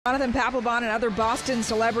Jonathan Papelbon and other Boston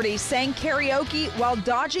celebrities sang karaoke while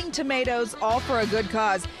dodging tomatoes, all for a good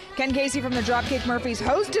cause. Ken Casey from the Dropkick Murphys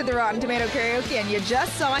hosted the Rotten Tomato Karaoke, and you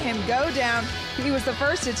just saw him go down. He was the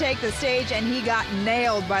first to take the stage, and he got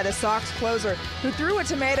nailed by the Sox closer, who threw a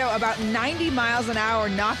tomato about 90 miles an hour,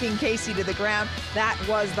 knocking Casey to the ground. That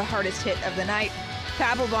was the hardest hit of the night.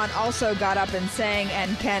 Papelbon also got up and sang,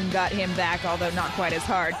 and Ken got him back, although not quite as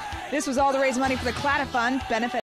hard. This was all to raise money for the Clatta Fund benefit.